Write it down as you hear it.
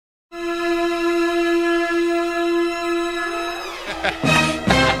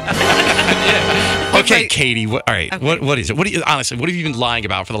Okay, Katie. All right. Okay. What is it? Honestly, what have you been lying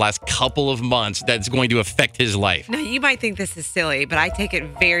about for the last couple of months that's going to affect his life? Now, you might think this is silly, but I take it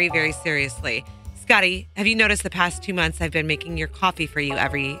very, very seriously. Scotty, have you noticed the past 2 months I've been making your coffee for you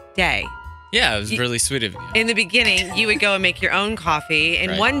every day? Yeah, it was really sweet of you. In the beginning, you would go and make your own coffee.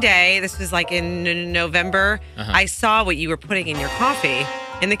 And one day, this was like in November, I saw what you were putting in your coffee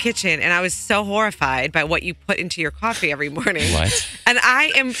in the kitchen. And I was so horrified by what you put into your coffee every morning. What? And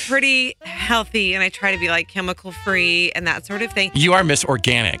I am pretty healthy and I try to be like chemical free and that sort of thing. You are Miss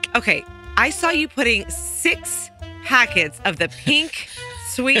Organic. Okay, I saw you putting 6 packets of the pink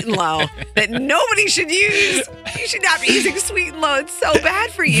Sweet and Low that nobody should use. You should not be using Sweet and Low. It's so bad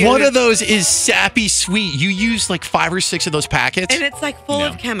for you. One of those is sappy sweet. You use like 5 or 6 of those packets? And it's like full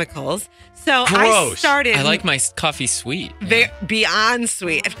of chemicals. So Gross. I started. I like my coffee sweet. Beyond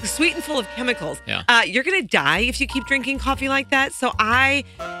sweet. Sweet and full of chemicals. Yeah. You're going to die if you keep drinking coffee like that. So I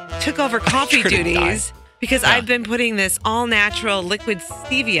took over coffee duties. Because I've been putting this all-natural liquid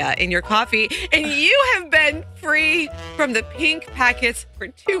stevia in your coffee, and you have been free from the pink packets for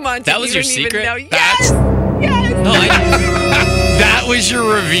 2 months. That was your didn't even secret? know. Yes! No, That was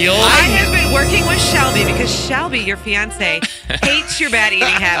your reveal? I have been working with Shelby because Shelby, your fiance, hates your bad eating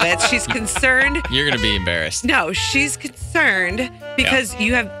habits. She's concerned. you're going to be embarrassed. No, she's concerned because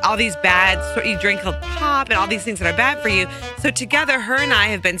you have all these you drink a pop and all these things that are bad for you. So together, her and I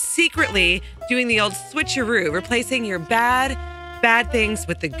have been secretly doing the old switcheroo, replacing your bad things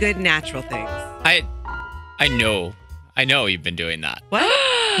with the good natural things. I know you've been doing that. What?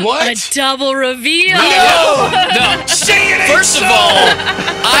 What? A double reveal. No. Say it. First of all,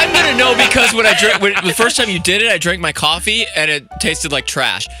 I'm gonna know because the first time you did it, I drank my coffee and it tasted like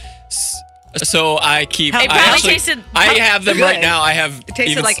trash. So I keep. It I have them good. right now. I have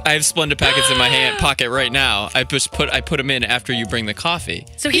tasted like- I have Splenda packets in my pocket right now. I put them in after you bring the coffee.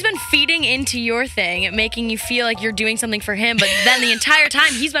 So he's been feeding into your thing, making you feel like you're doing something for him, but then the entire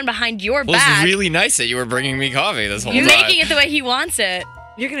time he's been behind your Well, back. it's really nice that you were bringing me coffee this whole You're time. making it the way he wants it.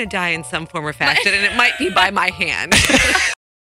 You're going to die in some form or fashion, and it might be by my hand.